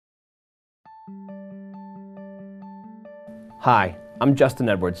Hi, I'm Justin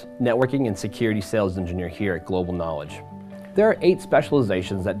Edwards, Networking and Security Sales Engineer here at Global Knowledge. There are 8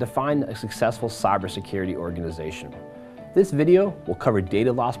 specializations that define a successful cybersecurity organization. This video will cover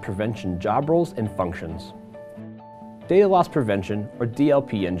data loss prevention job roles and functions. Data loss prevention, or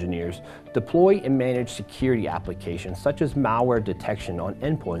DLP engineers, deploy and manage security applications such as malware detection on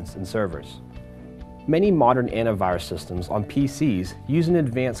endpoints and servers. Many modern antivirus systems on PCs use an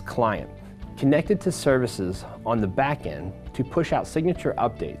advanced client connected to services on the back end to push out signature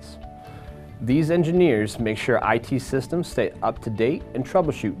updates. These engineers make sure IT systems stay up to date and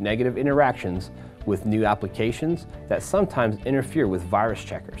troubleshoot negative interactions with new applications that sometimes interfere with virus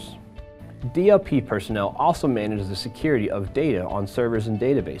checkers. DLP personnel also manage the security of data on servers and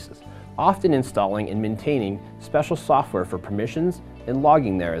databases, often installing and maintaining special software for permissions and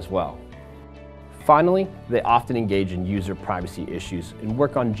logging there as well. Finally, they often engage in user privacy issues and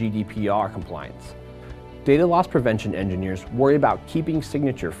work on GDPR compliance. Data loss prevention engineers worry about keeping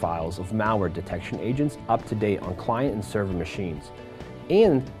signature files of malware detection agents up to date on client and server machines.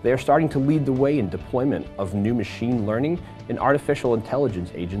 And they are starting to lead the way in deployment of new machine learning and artificial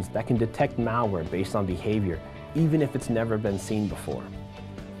intelligence agents that can detect malware based on behavior, even if it's never been seen before.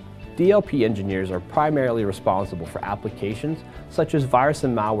 DLP engineers are primarily responsible for applications such as virus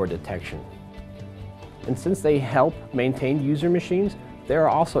and malware detection. And since they help maintain user machines, they are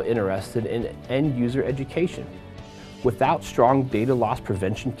also interested in end-user education. Without strong data loss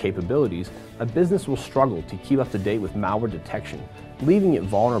prevention capabilities, a business will struggle to keep up to date with malware detection, leaving it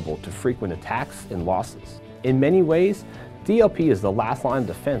vulnerable to frequent attacks and losses. In many ways, DLP is the last line of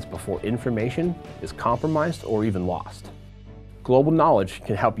defense before information is compromised or even lost. Global Knowledge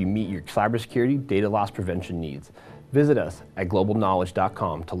can help you meet your cybersecurity data loss prevention needs. Visit us at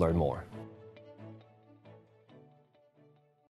globalknowledge.com to learn more.